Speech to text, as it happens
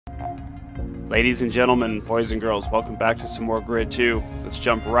Ladies and gentlemen, boys and girls, welcome back to some more Grid 2. Let's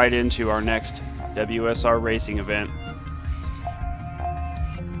jump right into our next WSR racing event.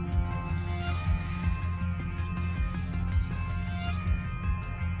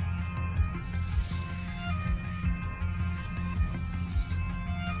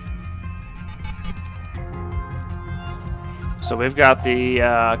 So we've got the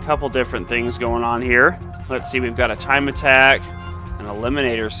couple different things going on here. Let's see, we've got a time attack, an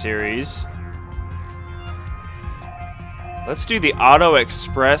eliminator series. Let's do the Auto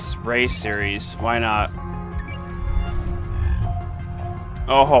Express race series. Why not?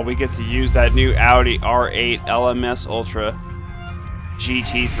 Oh, we get to use that new Audi R8 LMS Ultra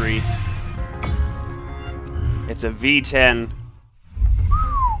GT3. It's a V10.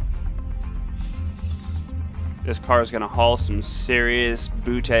 This car is going to haul some serious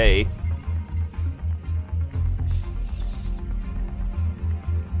booty.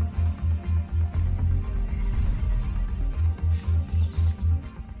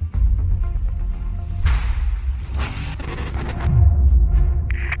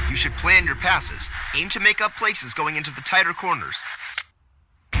 You should plan your passes. Aim to make up places going into the tighter corners.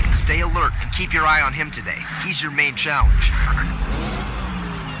 Stay alert and keep your eye on him today. He's your main challenge.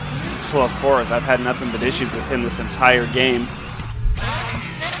 Well, of course, I've had nothing but issues with him this entire game.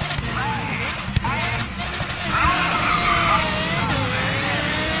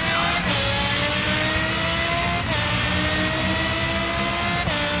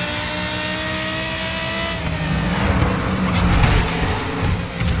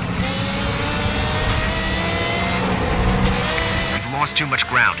 We've lost too much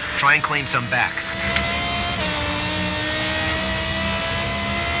ground. Try and claim some back.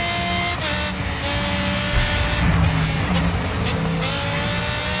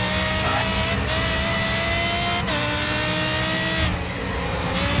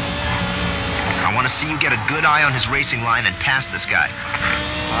 I want to see you get a good eye on his racing line and pass this guy.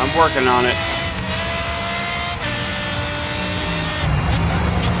 I'm working on it.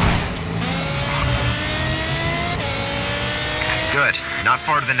 Good. Not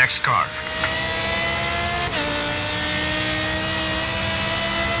far to the next car.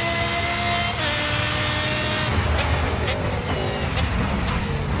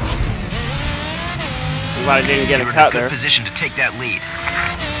 I'm glad I didn't get a cut there. Good position to take that lead.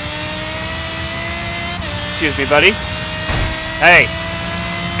 Excuse me, buddy. Hey.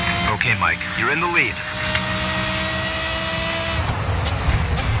 Okay, Mike. You're in the lead.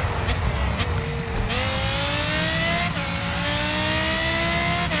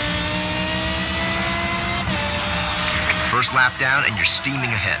 First lap down, and you're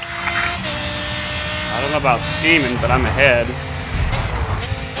steaming ahead. I don't know about steaming, but I'm ahead.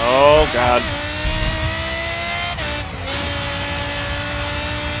 Oh, God.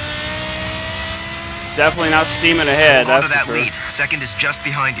 Definitely not steaming ahead, Hold on that's to that for sure. lead. Second is just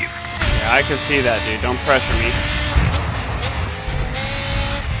behind you. Yeah, I can see that, dude. Don't pressure me.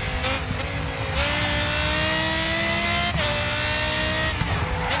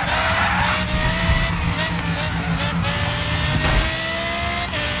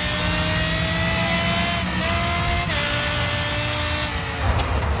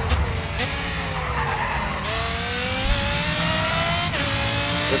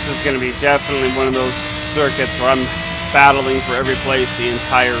 This is going to be definitely one of those circuits where I'm battling for every place the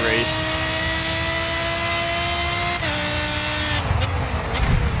entire race.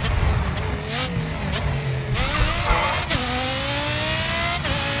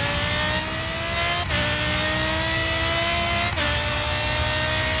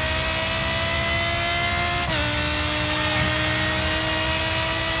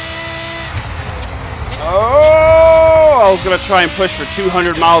 I was going to try and push for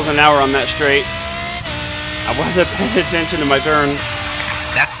 200 miles an hour on that straight. I wasn't paying attention to my turn.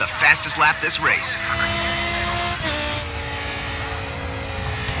 That's the fastest lap this race.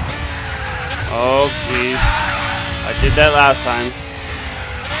 Oh, jeez. I did that last time.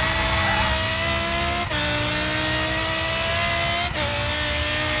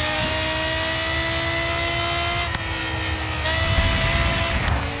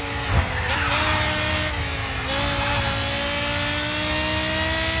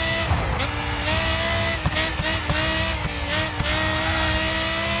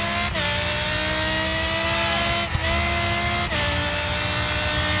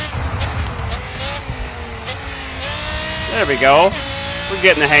 There we go. We're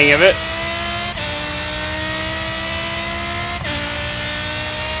getting the hang of it.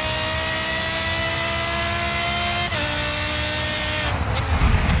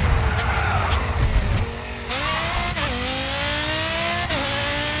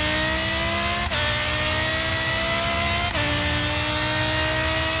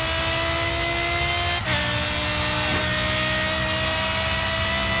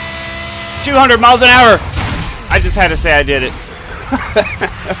 200 miles an hour! I just had to say I did it.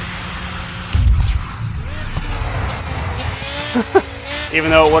 Even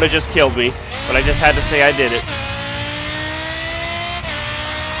though it would have just killed me. But I just had to say I did it.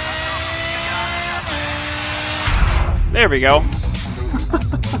 There we go.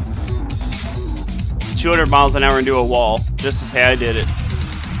 200 miles an hour into a wall. Just to say I did it.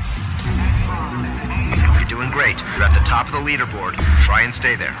 You're doing great. You're at the top of the leaderboard. Try and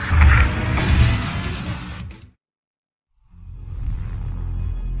stay there.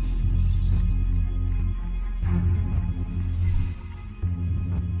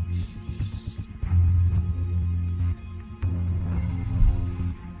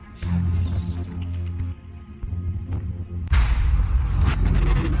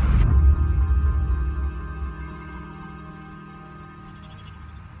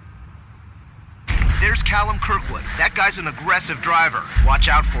 There's Callum Kirkwood. That guy's an aggressive driver. Watch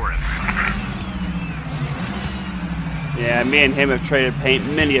out for him. Yeah, me and him have traded paint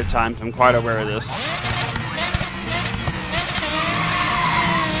many a times. I'm quite aware of this.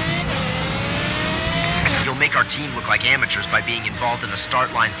 You'll make our team look like amateurs by being involved in a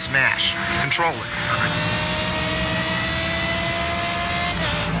start line smash. Control it.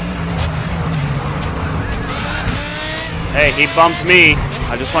 Hey, he bumped me.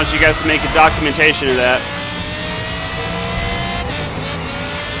 I just want you guys to make a documentation of that.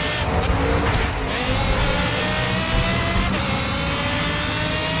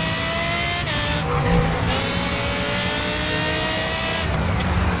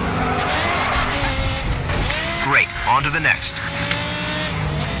 Great. On to the next.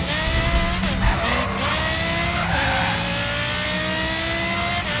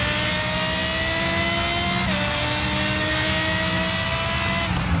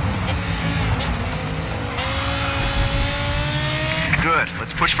 Good.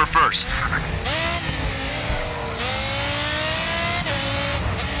 Let's push for first.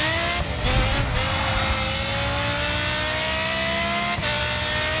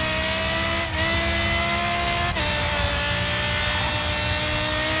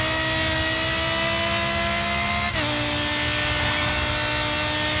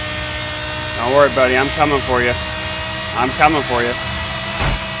 Don't worry, buddy. I'm coming for you. I'm coming for you.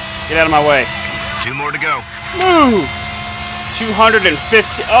 Get out of my way. 2 more to go. Move!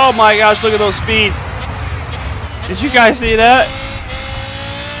 250. Oh my gosh, look at those speeds. Did you guys see that?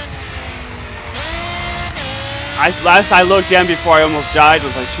 Last I looked down before I almost died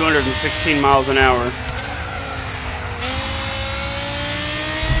was like 216 miles an hour.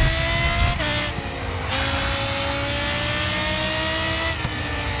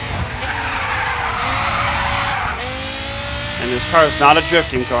 And this car is not a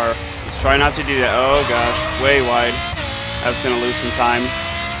drifting car. Let's try not to do that. Oh gosh, way wide. That's going to lose some time.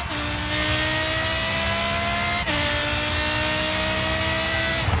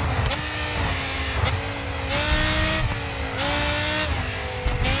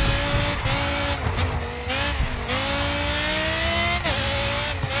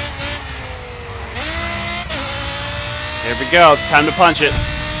 There we go. It's time to punch it.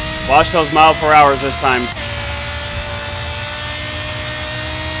 Watch those mile per hours this time.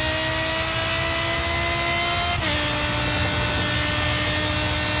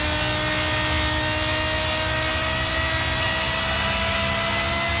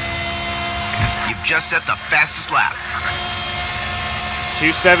 Just set the fastest lap.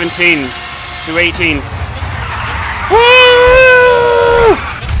 217, 218. Woo!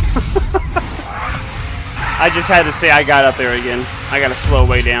 I just had to say I got up there again. I got to slow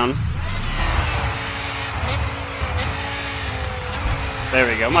way down. There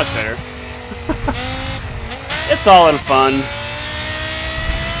we go, much better. It's all in fun.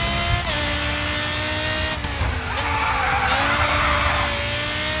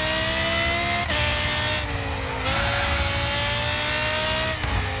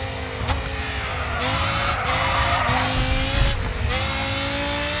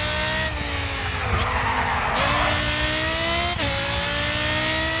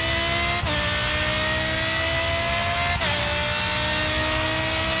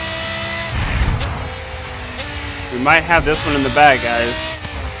 We might have this one in the bag, guys.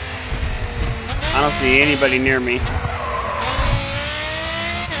 I don't see anybody near me.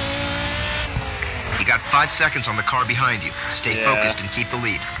 You got 5 seconds on the car behind you. Stay focused and keep the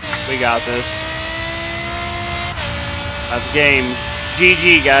lead. We got this. That's game.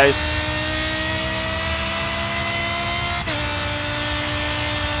 GG, guys.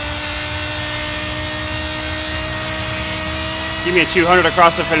 Give me a 200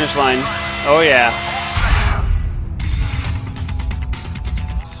 across the finish line. Oh, yeah.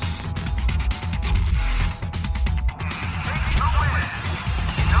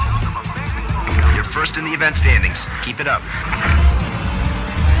 first in the event standings. Keep it up.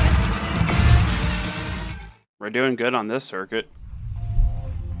 We're doing good on this circuit.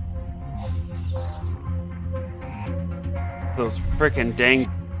 Those frickin'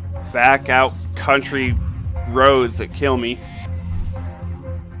 dang back out country roads that kill me.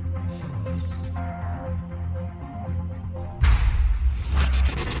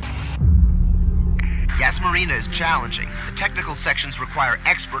 Gas Marina is challenging. The technical sections require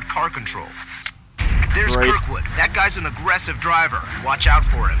expert car control. There's Great. Kirkwood. That guy's an aggressive driver. Watch out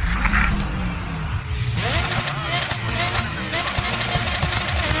for him.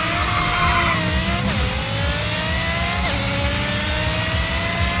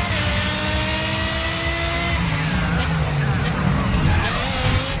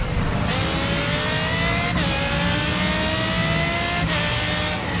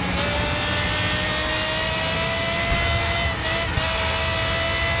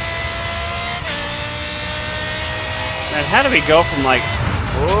 Man, how do we go from like...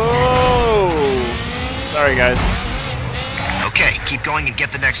 Whoa! Sorry, guys. Okay, keep going and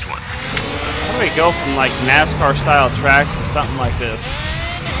get the next one. How do we go from like NASCAR-style tracks to something like this?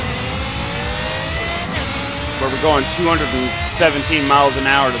 Where we're going 217 miles an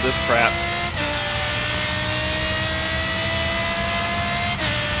hour to this crap.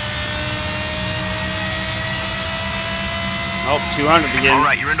 Oh, 200 again. All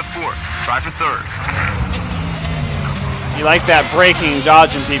right, you're into fourth. Try for third. You like that braking,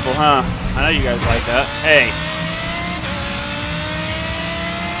 dodging people, huh? I know you guys like that. Hey.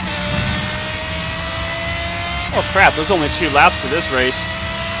 Oh crap, there's only 2 laps to this race.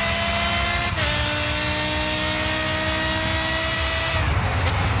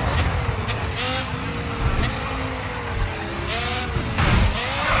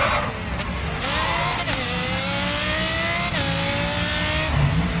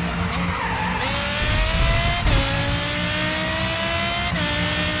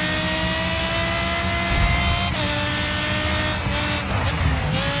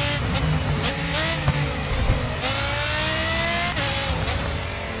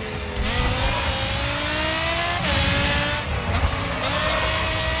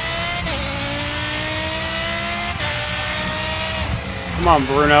 Come on,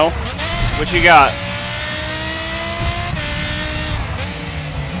 Bruno. What you got?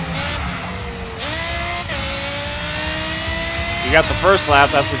 You got the first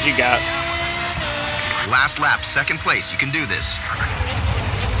lap, that's what you got. Last lap, second place. You can do this.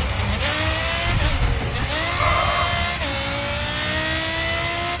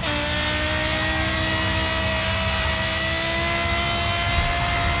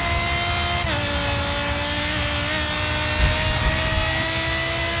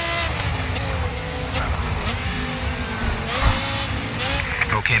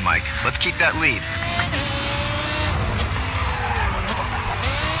 Okay, Mike, let's keep that lead.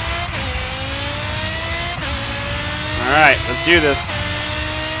 All right, let's do this.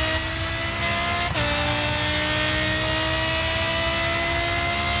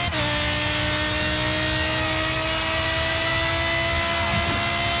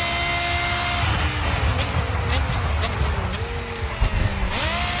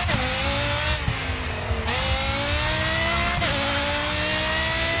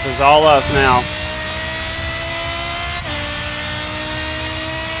 This is all us now.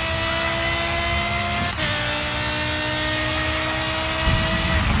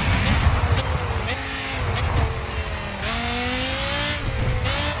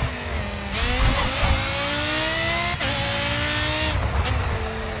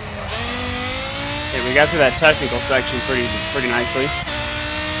 Okay, we got through that technical section pretty nicely.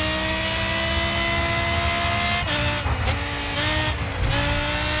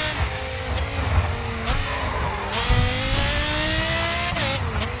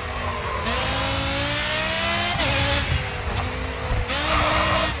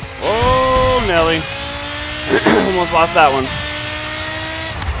 Nelly. Almost lost that one.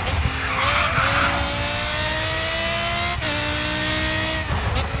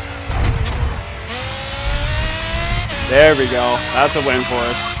 There we go. That's a win for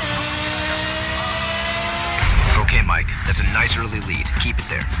us. Okay, Mike. That's a nice early lead. Keep it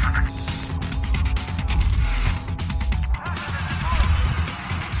there.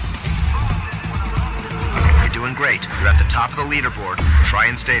 You're doing great. You're at the top of the leaderboard. Try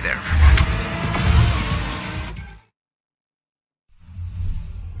and stay there.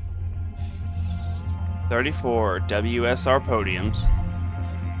 34 WSR podiums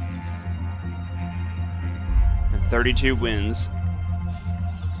and 32 wins.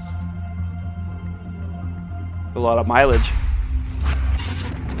 A lot of mileage.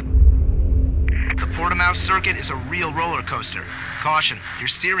 The mouse circuit is a real roller coaster. Caution, your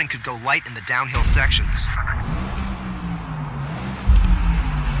steering could go light in the downhill sections.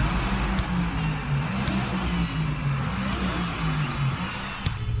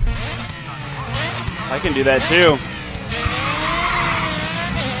 I can do that too.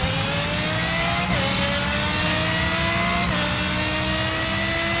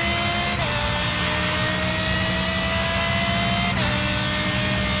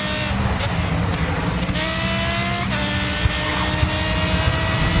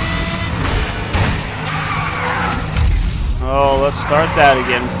 Oh, let's start that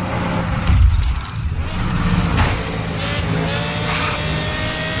again.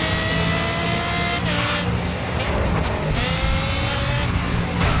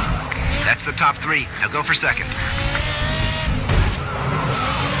 That's the top 3. Now go for second.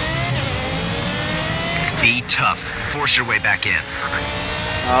 Be tough. Force your way back in.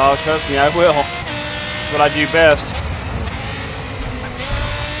 Oh, trust me, I will. That's what I do best.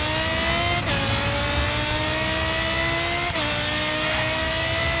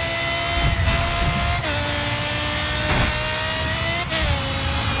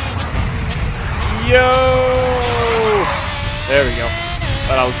 Yo! There we go.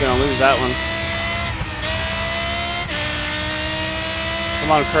 Thought I was gonna lose that one.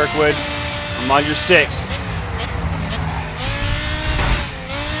 Come on, Kirkwood. I'm on your 6.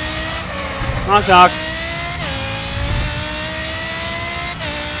 Knock, knock.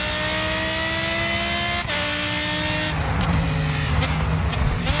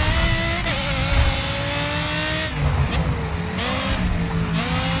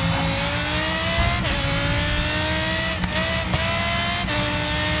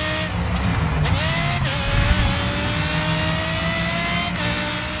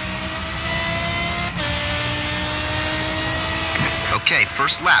 Okay,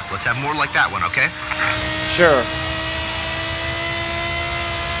 first lap. Let's have more like that one, okay? Sure.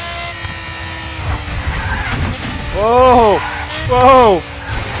 Whoa! Whoa!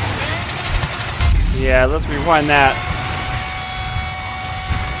 Yeah, let's rewind that.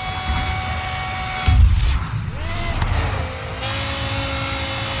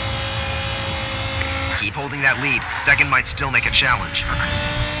 Keep holding that lead. Second might still make a challenge.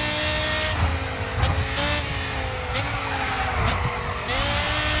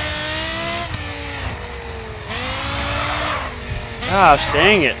 Gosh,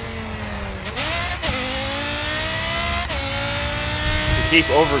 dang it. You keep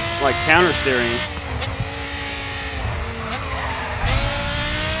over, like, counter steering.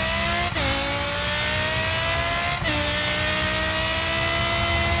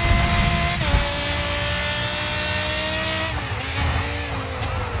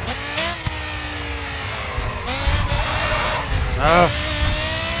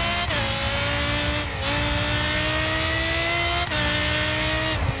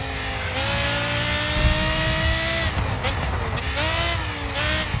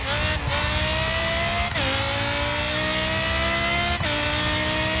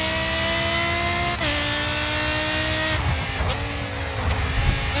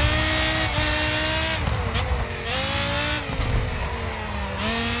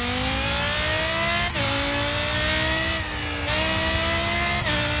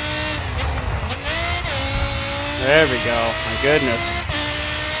 There we go. My goodness.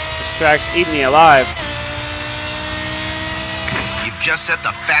 This track's eating me alive. You've just set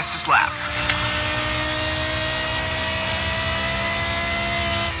the fastest lap.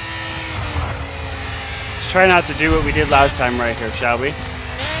 Let's try not to do what we did last time right here, shall we?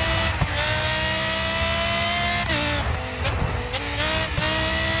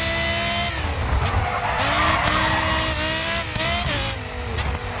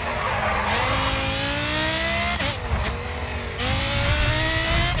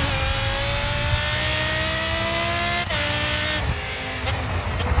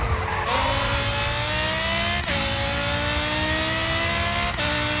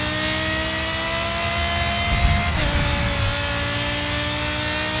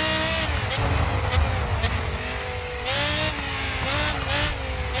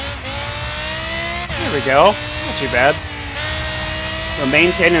 There we go. Not too bad. We're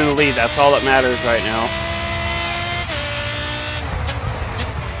maintaining the lead. That's all that matters right now.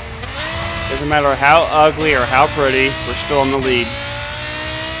 Doesn't matter how ugly or how pretty, we're still in the lead.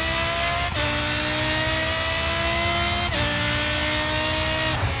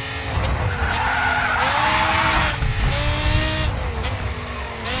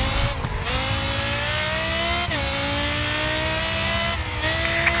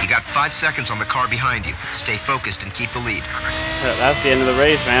 You got 5 seconds on the car behind you. Stay focused and keep the lead. That's the end of the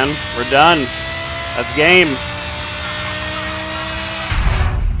race, man. We're done. That's game.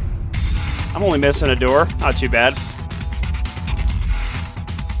 I'm only missing a door. Not too bad.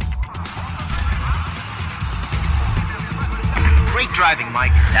 Great driving,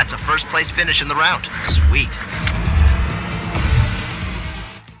 Mike. That's a first place finish in the round. Sweet.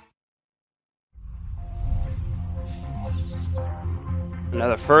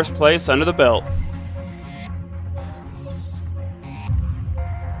 Another first place under the belt.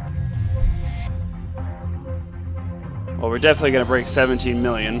 Well, we're definitely going to break 17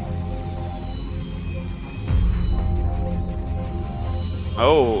 million.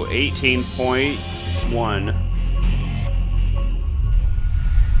 Oh, 18.1.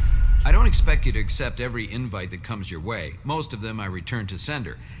 I don't expect you to accept every invite that comes your way. Most of them I return to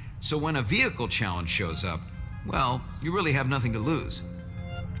sender. So when a vehicle challenge shows up, well, you really have nothing to lose.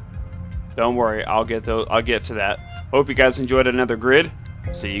 Don't worry, I'll get to that. Hope you guys enjoyed another grid.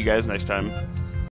 See you guys next time.